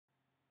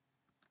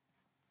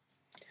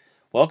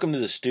Welcome to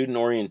the student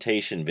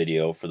orientation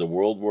video for the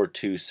World War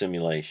II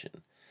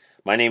simulation.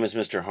 My name is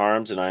Mr.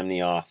 Harms and I'm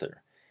the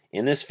author.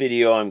 In this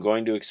video I'm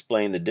going to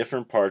explain the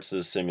different parts of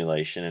the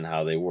simulation and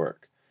how they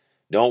work.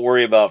 Don't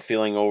worry about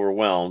feeling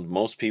overwhelmed,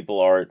 most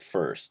people are at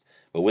first,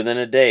 but within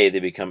a day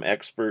they become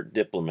expert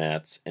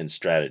diplomats and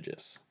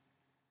strategists.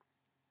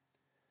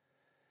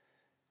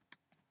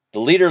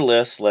 The leader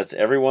list lets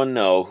everyone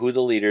know who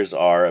the leaders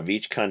are of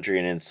each country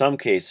and in some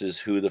cases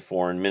who the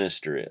foreign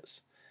minister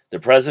is. The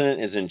president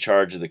is in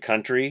charge of the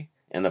country,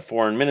 and the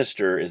foreign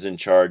minister is in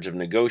charge of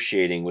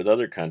negotiating with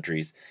other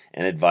countries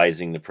and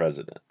advising the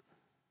president.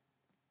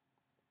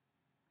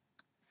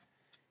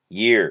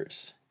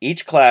 Years.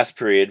 Each class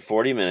period,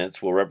 40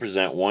 minutes, will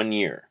represent 1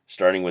 year,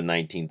 starting with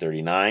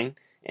 1939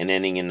 and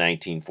ending in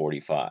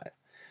 1945.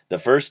 The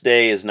first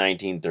day is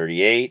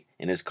 1938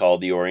 and is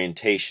called the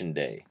orientation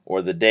day,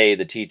 or the day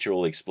the teacher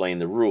will explain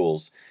the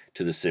rules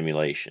to the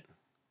simulation.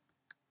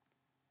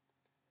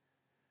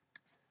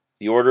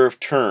 The order of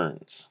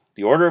turns.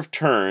 The order of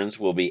turns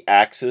will be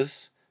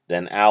Axis,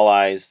 then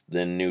Allies,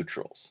 then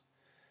neutrals.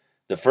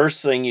 The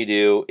first thing you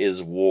do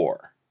is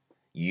war.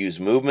 You use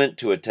movement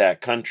to attack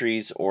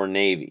countries or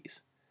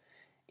navies.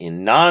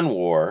 In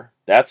non-war,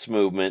 that's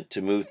movement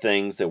to move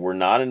things that were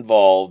not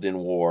involved in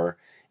war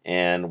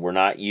and were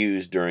not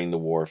used during the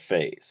war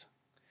phase.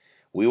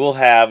 We will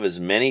have as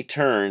many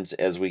turns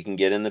as we can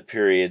get in the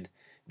period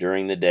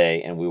during the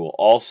day, and we will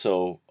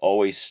also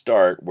always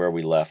start where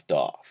we left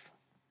off.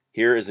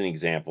 Here is an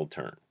example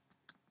turn.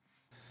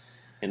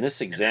 In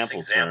this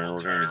example turn,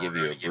 we're going to give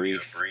you a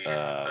brief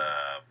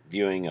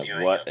viewing of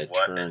what a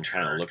turn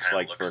kind of looks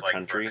like for a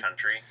country.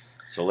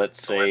 So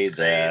let's say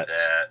that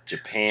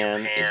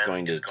Japan is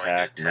going to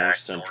attack North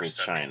Central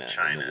China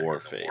in the war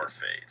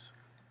phase.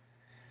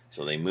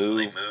 So they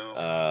move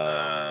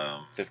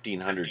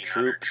 1,500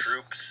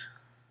 troops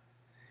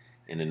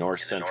into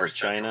North Central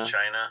China,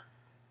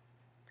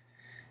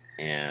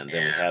 and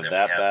then we have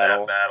that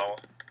battle.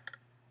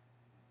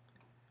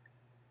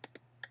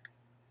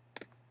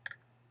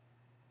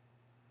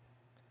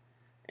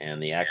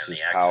 And the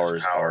Axis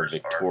powers are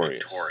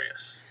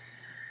victorious.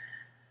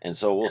 And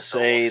so we'll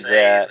say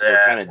that we're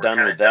kind of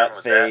done with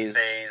that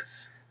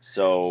phase.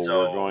 So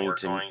we're going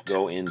to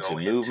go into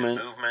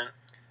movement.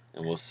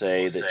 And we'll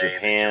say that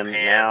Japan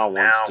now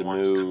wants to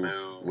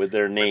move with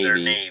their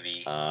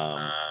Navy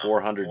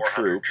 400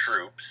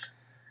 troops.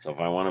 So if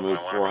I want to move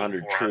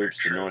 400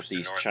 troops to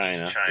northeast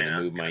China, I'm going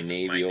to move my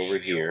Navy over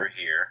here.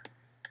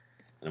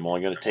 And I'm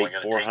only going to take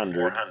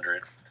 400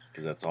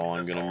 because that's all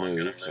I'm going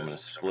to move. So I'm going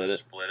to split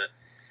it.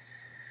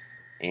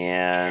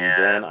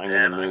 And then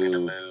I'm going to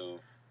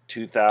move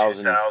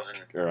 2,000,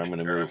 or I'm going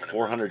to move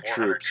 400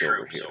 troops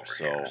over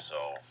here. So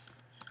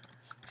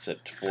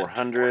set to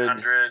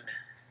 400.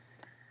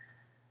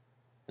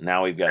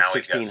 Now we've got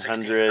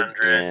 1,600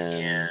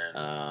 in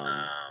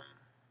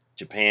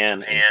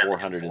Japan and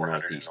 400 in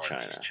northeast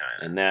China.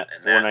 And that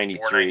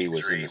 493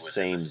 was in the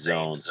same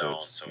zone, so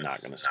it's not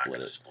going to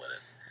split it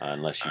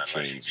unless you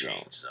change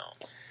zones.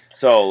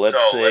 So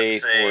let's say,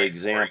 for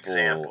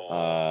example,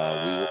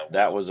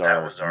 that was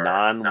our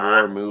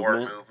non-war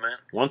movement.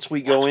 Once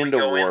we go into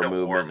war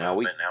movement, now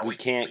we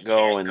can't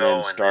go and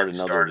then start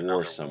another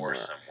war somewhere.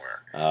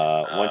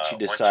 Once you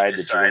decide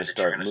that you're going to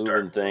start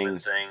moving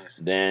things,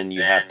 then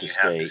you have to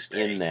stay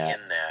in that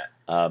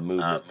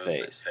movement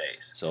phase.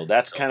 So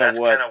that's kind of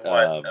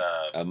what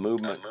a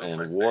movement in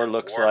a war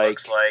looks like.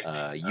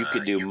 You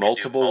could do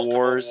multiple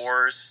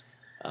wars.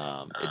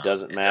 It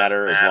doesn't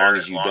matter as long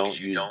as you don't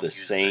use the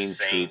same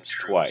troops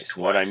twice.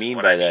 And what I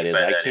mean by that is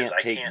I can't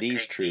take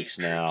these troops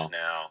now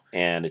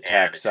and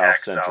attack South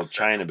Central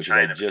China because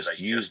I just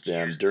used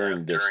them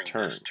during this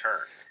turn.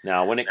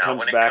 Now when it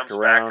comes back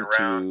around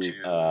to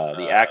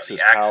the Axis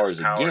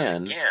powers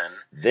again,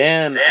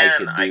 then I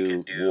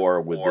could do war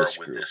with this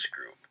group.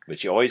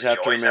 But you always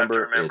have to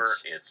remember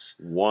it's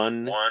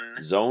one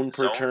zone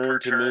per turn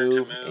to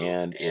move,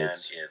 and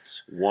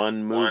it's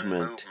one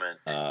movement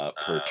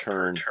per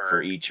turn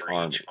for each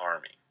army.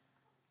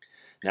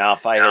 Now,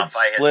 if I had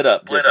split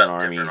up different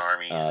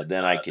armies,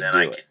 then I could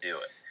do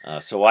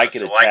it. So I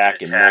could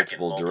attack in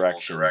multiple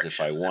directions if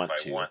I want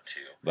to,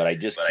 but I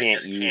just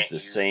can't use the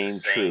same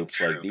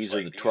troops. Like these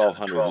are the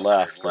 1,200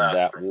 left from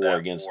that war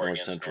against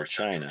North Central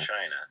China.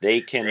 They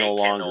can no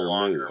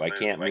longer move. I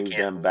can't move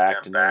them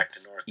back to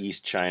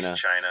northeast China.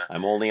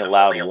 I'm only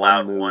allowed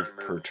one move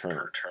per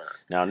turn.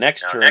 Now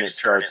next turn it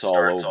starts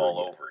all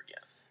over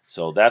again.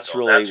 So that's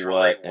really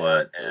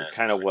what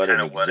kind of what an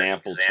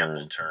example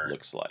turn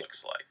looks like.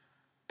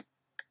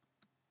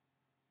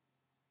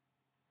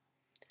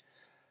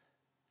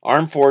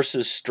 Armed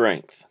Forces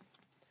Strength.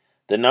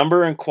 The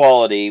number and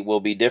quality will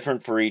be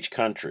different for each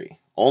country.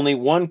 Only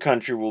one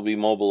country will be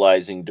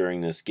mobilizing during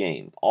this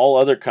game. All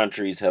other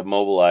countries have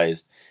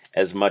mobilized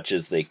as much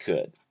as they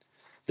could.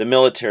 The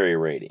military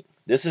rating.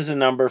 This is a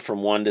number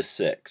from 1 to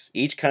 6.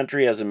 Each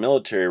country has a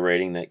military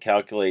rating that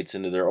calculates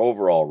into their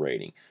overall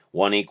rating.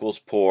 1 equals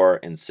poor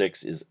and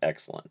 6 is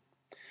excellent.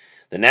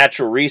 The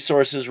natural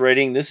resources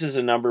rating. This is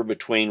a number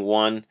between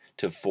 1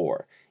 to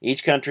 4.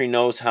 Each country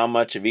knows how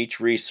much of each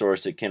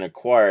resource it can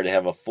acquire to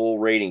have a full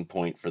rating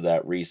point for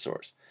that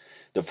resource.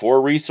 The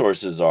 4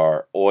 resources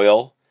are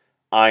oil,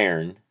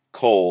 iron,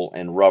 coal,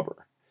 and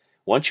rubber.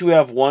 Once you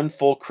have 1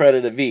 full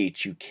credit of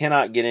each, you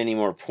cannot get any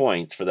more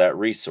points for that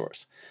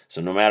resource. So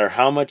no matter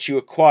how much you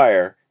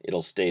acquire,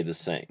 it'll stay the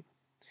same.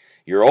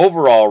 Your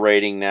overall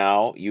rating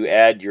now, you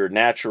add your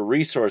natural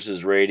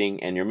resources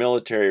rating and your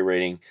military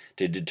rating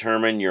to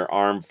determine your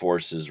armed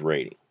forces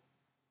rating.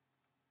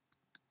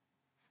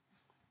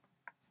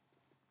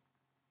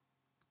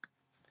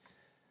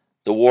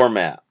 The war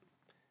map.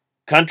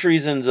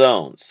 Countries and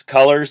zones.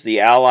 Colors,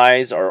 the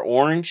Allies are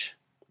orange,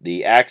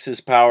 the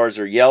Axis powers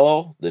are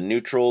yellow, the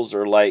neutrals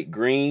are light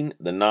green,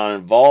 the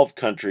non-involved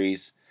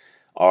countries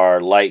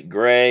are light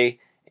gray,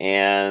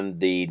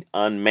 and the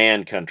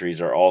unmanned countries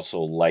are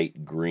also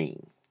light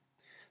green.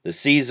 The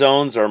sea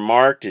zones are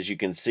marked, as you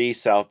can see,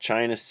 South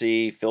China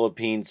Sea,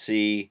 Philippine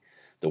Sea,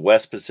 the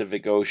West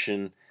Pacific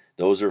Ocean.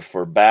 Those are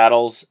for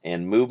battles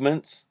and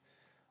movements.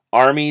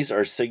 Armies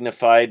are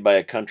signified by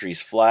a country's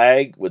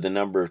flag with the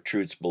number of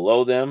troops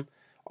below them.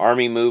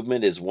 Army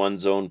movement is 1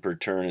 zone per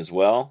turn as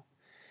well.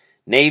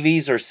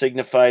 Navies are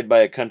signified by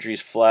a country's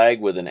flag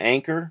with an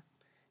anchor.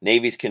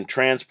 Navies can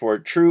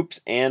transport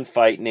troops and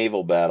fight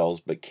naval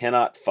battles, but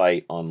cannot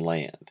fight on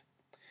land.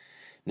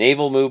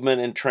 Naval movement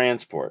and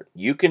transport.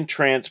 You can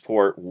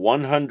transport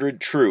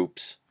 100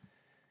 troops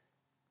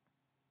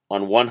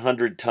on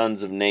 100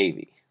 tons of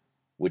Navy,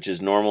 which is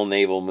normal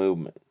naval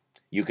movement.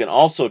 You can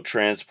also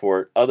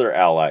transport other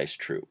Allies'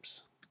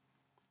 troops.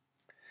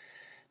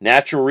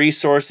 Natural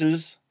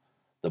resources.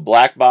 The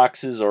black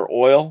boxes are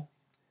oil.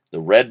 The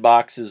red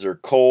boxes are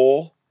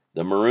coal.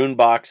 The maroon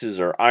boxes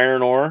are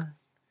iron ore.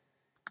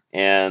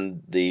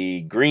 And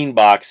the green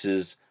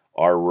boxes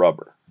are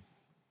rubber.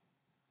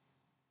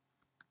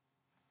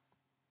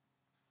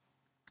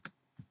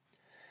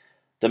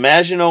 The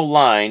Maginot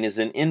Line is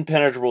an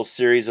impenetrable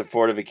series of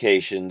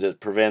fortifications that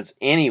prevents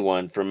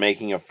anyone from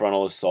making a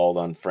frontal assault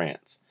on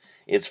France.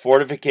 Its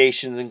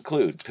fortifications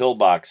include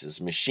pillboxes,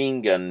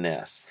 machine gun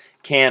nests,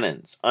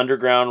 cannons,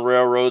 underground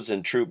railroads,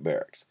 and troop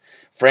barracks.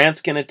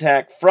 France can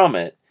attack from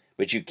it,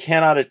 but you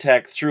cannot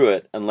attack through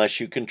it unless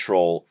you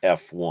control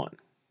F1.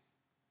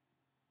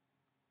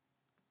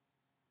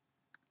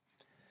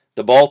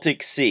 The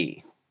Baltic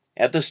Sea.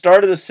 At the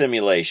start of the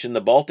simulation,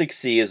 the Baltic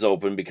Sea is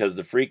open because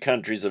the free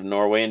countries of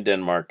Norway and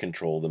Denmark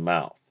control the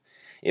mouth.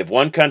 If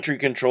one country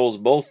controls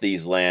both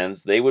these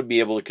lands, they would be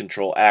able to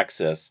control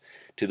access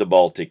to the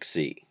Baltic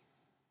Sea.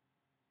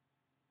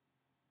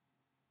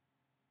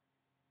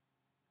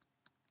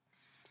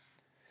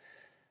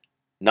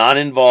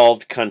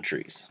 Non-involved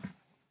countries.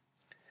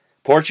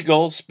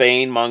 Portugal,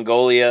 Spain,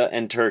 Mongolia,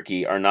 and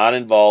Turkey are not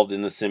involved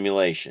in the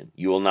simulation.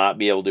 You will not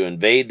be able to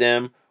invade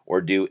them or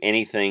do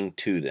anything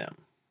to them.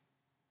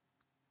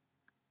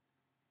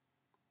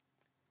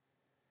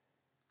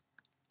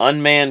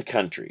 Unmanned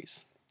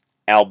countries.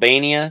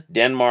 Albania,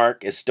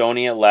 Denmark,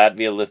 Estonia,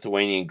 Latvia,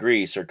 Lithuania, and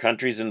Greece are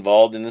countries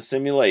involved in the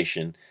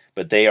simulation,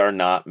 but they are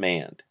not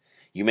manned.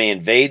 You may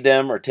invade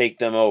them or take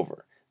them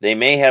over. They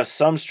may have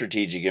some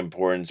strategic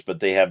importance, but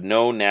they have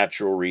no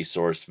natural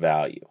resource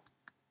value.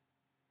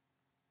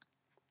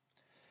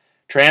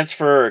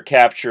 Transfer or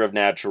capture of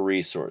natural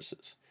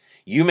resources.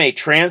 You may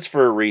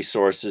transfer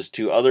resources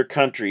to other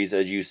countries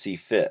as you see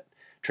fit.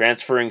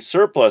 Transferring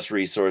surplus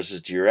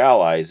resources to your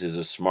allies is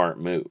a smart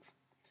move.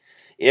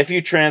 If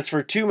you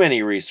transfer too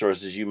many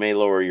resources, you may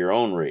lower your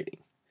own rating.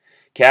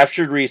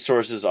 Captured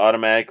resources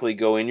automatically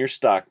go in your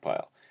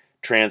stockpile.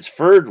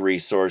 Transferred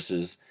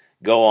resources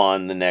go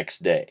on the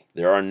next day.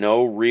 There are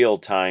no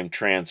real-time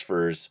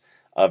transfers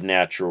of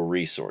natural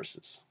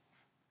resources.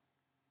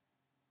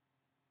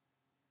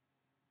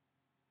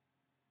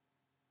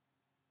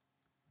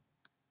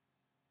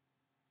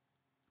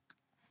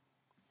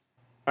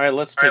 All right,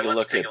 let's take a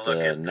look at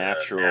the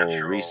natural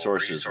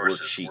resources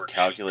worksheet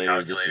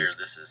calculator.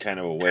 This is kind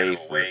of a way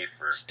for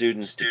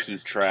students to keep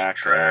track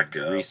of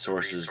the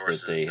resources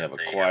that they have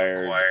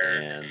acquired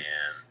and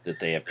that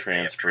they have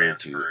transferred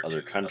to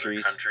other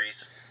countries.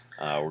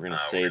 We're going to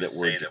say that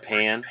we're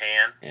Japan,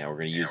 and we're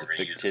going to use a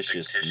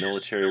fictitious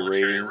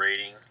military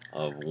rating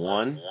of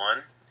 1.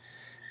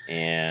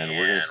 And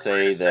we're going to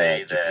say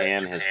that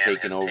Japan has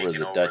taken over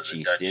the Dutch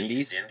East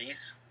Indies.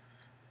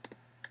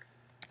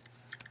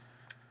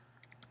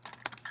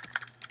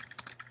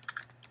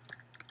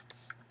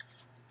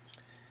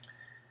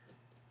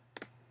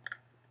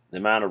 The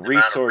amount of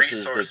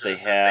resources that they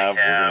have,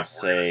 we're going to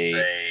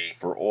say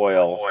for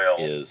oil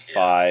is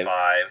 5.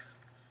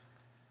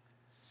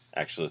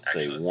 Actually, let's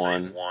say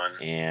 1.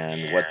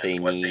 And what they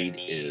need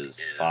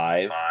is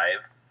 5.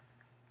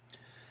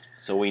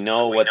 So we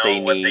know what they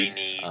need.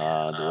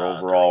 Their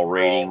overall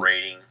rating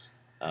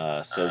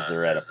says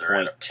they're at a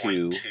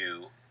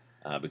 0.2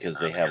 because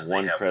they have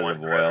 1 credit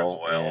of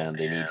oil and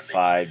they need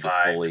 5 to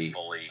fully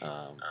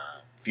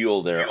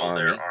fuel their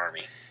army.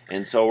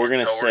 And so we're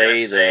going to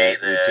say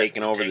that we've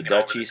taken over the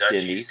Dutch East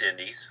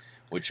Indies,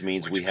 which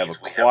means we have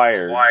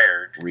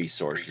acquired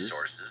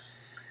resources.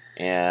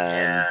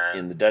 And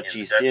in the Dutch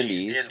East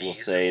Indies, we'll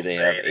say they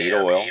have 8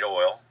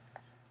 oil.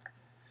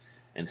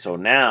 And so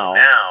now,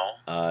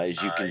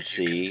 as you can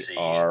see,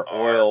 our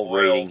oil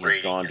rating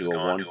has gone to a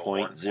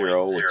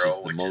 1.0, which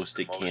is the most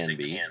it can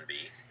be.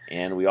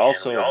 And we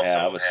also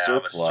have a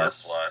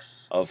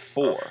surplus of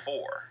 4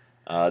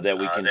 that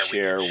we can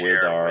share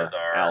with our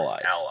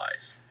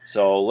allies.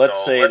 So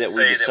let's say that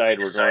we decide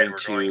we're going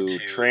to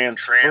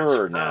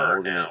transfer now.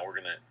 We're going to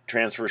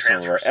transfer some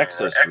of our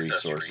excess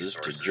resources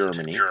to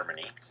Germany.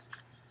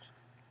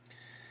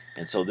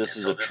 And so this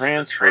is a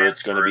transfer.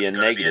 It's going to be a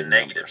negative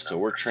number. So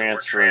we're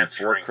transferring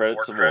 4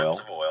 credits of oil.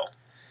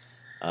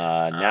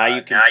 Now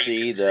you can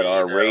see that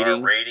our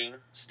rating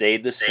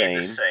stayed the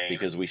same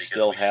because we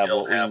still have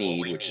what we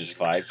need, which is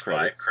 5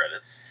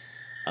 credits.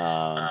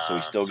 So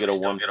we still get a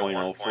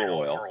 1.0 for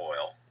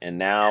oil. And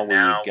now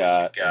we've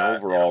got an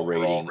overall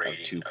rating of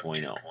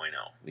 2.0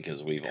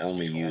 because we've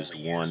only used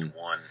one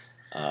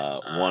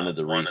of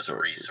the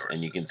resources. And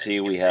you can see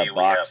we have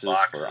boxes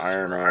for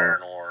iron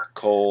ore,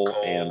 coal,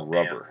 and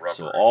rubber.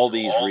 So all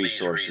these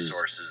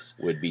resources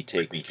would be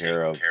taken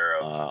care of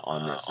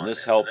on this. And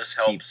this helps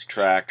keep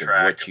track of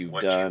what you've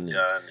done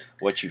and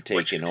what you've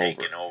taken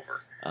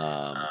over.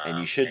 And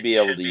you should be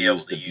able to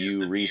use the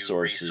View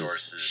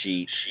Resources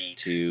sheet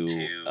to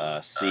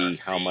see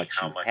how much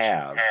you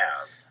have.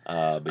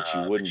 But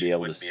you wouldn't be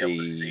able to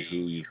see who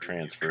you've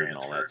transferred and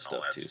all that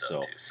stuff too.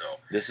 So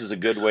this is a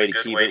good way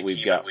to keep it.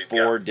 We've got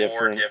 4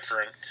 different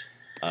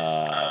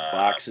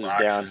boxes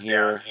down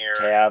here,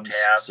 tabs,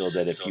 so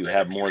that if you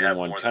have more than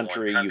one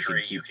country, you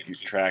can keep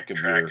track of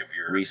your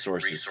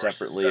resources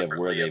separately of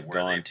where they've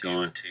gone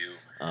to,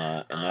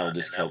 and that'll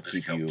just help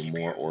keep you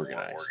more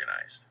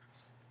organized.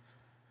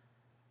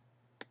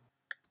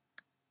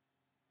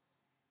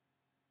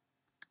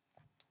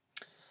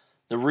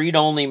 The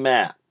read-only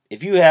map.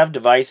 If you have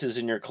devices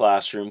in your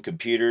classroom,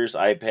 computers,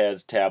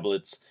 iPads,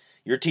 tablets,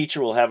 your teacher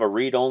will have a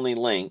read-only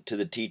link to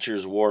the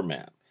teacher's war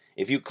map.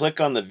 If you click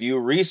on the View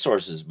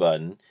Resources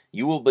button,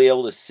 you will be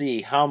able to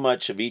see how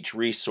much of each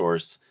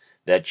resource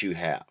that you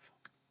have.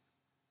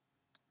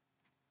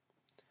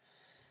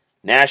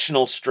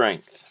 National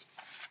Strength.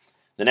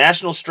 The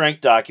National Strength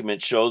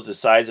document shows the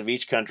size of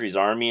each country's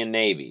Army and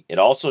Navy. It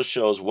also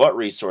shows what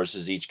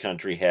resources each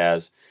country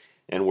has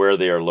and where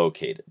they are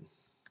located.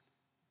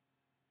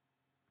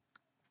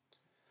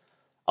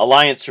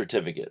 Alliance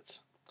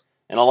certificates.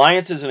 An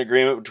alliance is an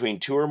agreement between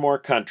 2 or more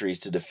countries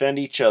to defend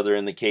each other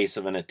in the case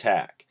of an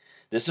attack.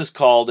 This is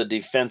called a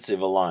defensive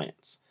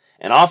alliance.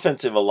 An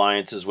offensive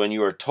alliance is when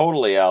you are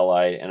totally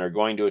allied and are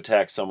going to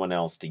attack someone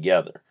else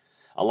together.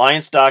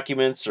 Alliance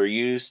documents are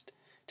used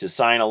to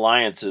sign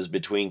alliances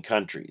between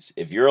countries.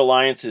 If your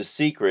alliance is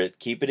secret,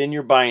 keep it in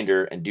your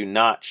binder and do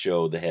not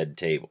show the head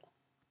table.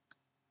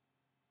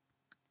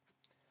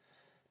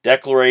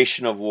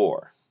 Declaration of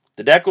War.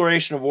 The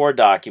Declaration of War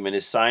document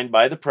is signed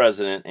by the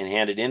President and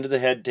handed into the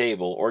head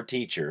table or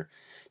teacher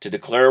to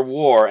declare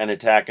war and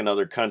attack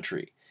another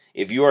country.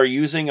 If you are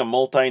using a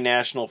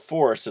multinational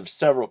force of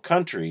several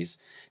countries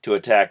to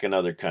attack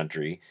another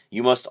country,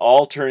 you must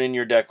all turn in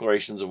your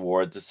declarations of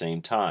war at the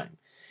same time.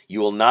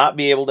 You will not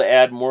be able to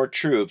add more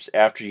troops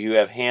after you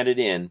have handed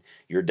in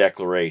your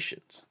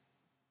declarations.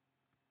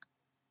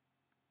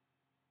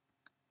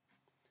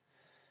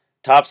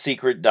 Top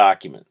secret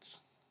documents.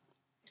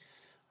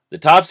 The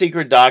top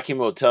secret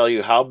document will tell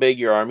you how big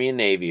your Army and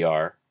Navy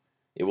are.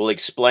 It will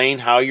explain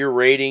how your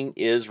rating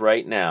is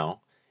right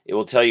now. It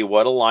will tell you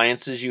what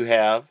alliances you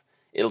have.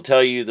 It'll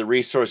tell you the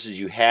resources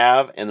you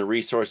have and the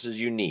resources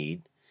you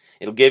need.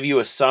 It'll give you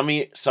a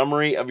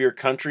summary of your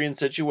country and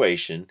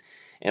situation,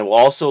 and will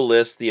also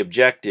list the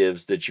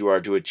objectives that you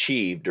are to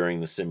achieve during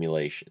the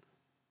simulation.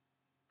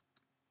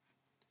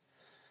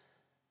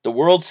 The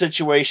World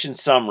Situation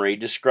Summary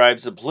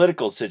describes the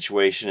political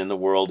situation in the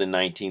world in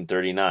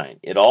 1939.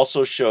 It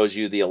also shows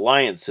you the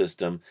alliance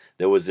system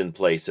that was in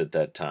place at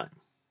that time.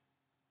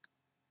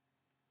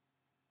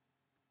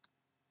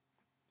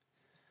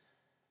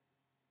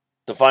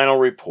 The final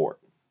report.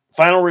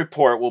 Final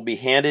report will be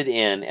handed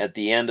in at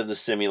the end of the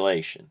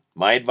simulation.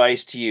 My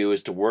advice to you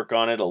is to work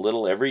on it a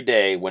little every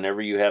day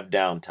whenever you have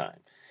downtime.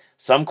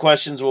 Some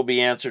questions will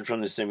be answered from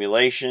the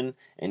simulation,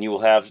 and you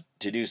will have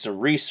to do some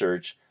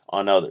research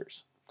on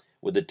others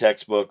with the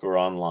textbook or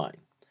online.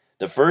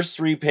 The first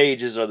 3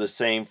 pages are the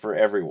same for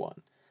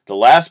everyone. The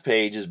last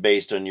page is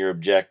based on your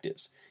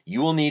objectives.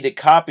 You will need to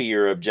copy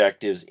your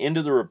objectives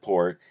into the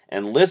report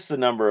and list the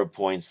number of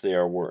points they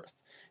are worth.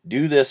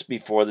 Do this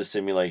before the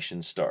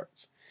simulation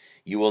starts.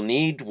 You will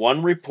need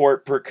 1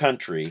 report per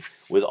country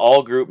with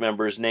all group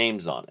members'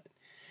 names on it.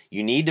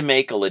 You need to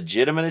make a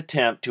legitimate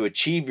attempt to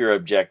achieve your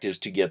objectives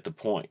to get the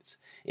points.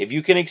 If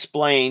you can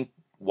explain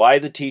why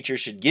the teacher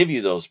should give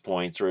you those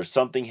points, or if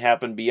something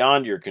happened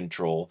beyond your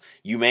control,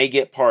 you may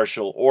get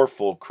partial or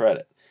full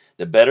credit.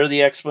 The better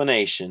the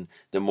explanation,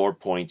 the more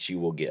points you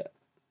will get.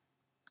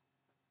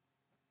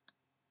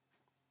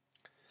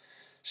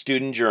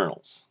 Student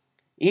journals.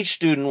 Each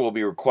student will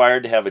be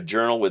required to have a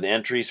journal with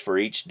entries for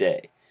each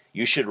day.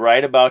 You should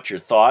write about your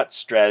thoughts,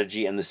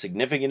 strategy, and the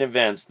significant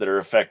events that are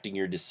affecting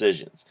your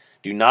decisions.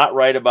 Do not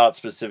write about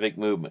specific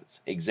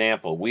movements.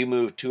 Example, we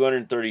moved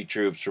 230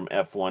 troops from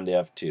F1 to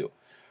F2.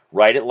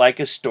 Write it like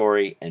a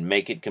story and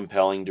make it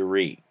compelling to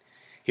read.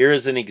 Here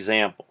is an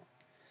example.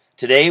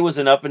 Today was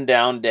an up and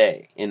down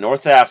day. In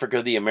North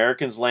Africa, the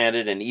Americans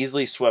landed and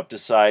easily swept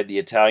aside the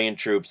Italian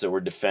troops that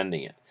were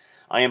defending it.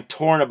 I am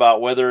torn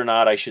about whether or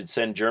not I should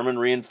send German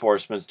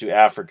reinforcements to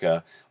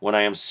Africa when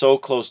I am so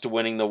close to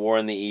winning the war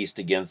in the East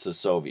against the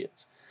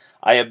Soviets.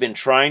 I have been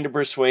trying to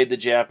persuade the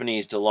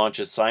Japanese to launch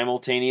a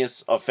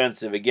simultaneous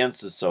offensive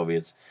against the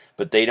Soviets,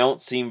 but they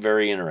don't seem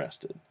very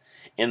interested.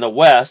 In the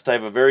West, I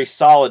have a very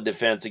solid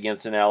defense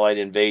against an Allied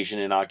invasion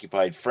in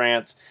occupied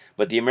France,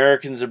 but the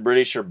Americans and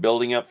British are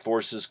building up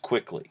forces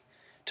quickly.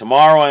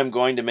 Tomorrow I am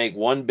going to make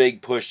one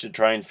big push to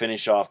try and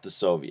finish off the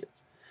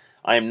Soviets.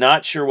 I am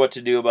not sure what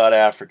to do about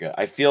Africa.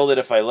 I feel that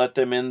if I let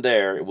them in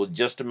there, it will be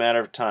just a matter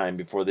of time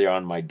before they are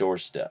on my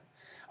doorstep.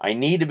 I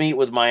need to meet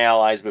with my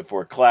allies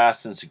before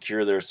class and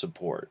secure their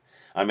support.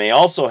 I may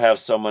also have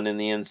someone in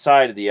the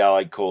inside of the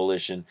Allied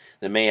coalition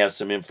that may have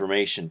some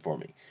information for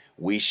me.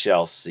 We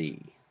shall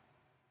see.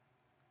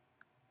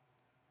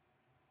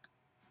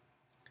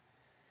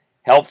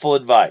 Helpful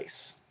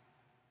advice.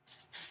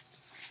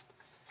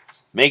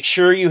 Make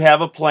sure you have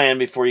a plan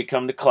before you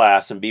come to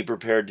class and be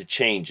prepared to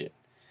change it.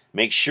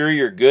 Make sure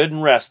you're good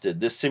and rested.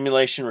 This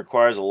simulation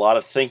requires a lot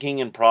of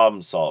thinking and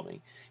problem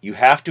solving. You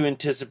have to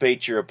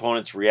anticipate your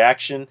opponent's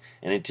reaction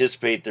and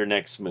anticipate their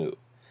next move.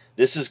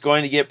 This is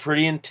going to get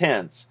pretty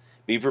intense.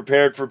 Be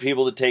prepared for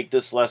people to take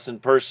this lesson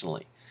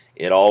personally.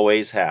 It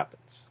always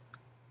happens.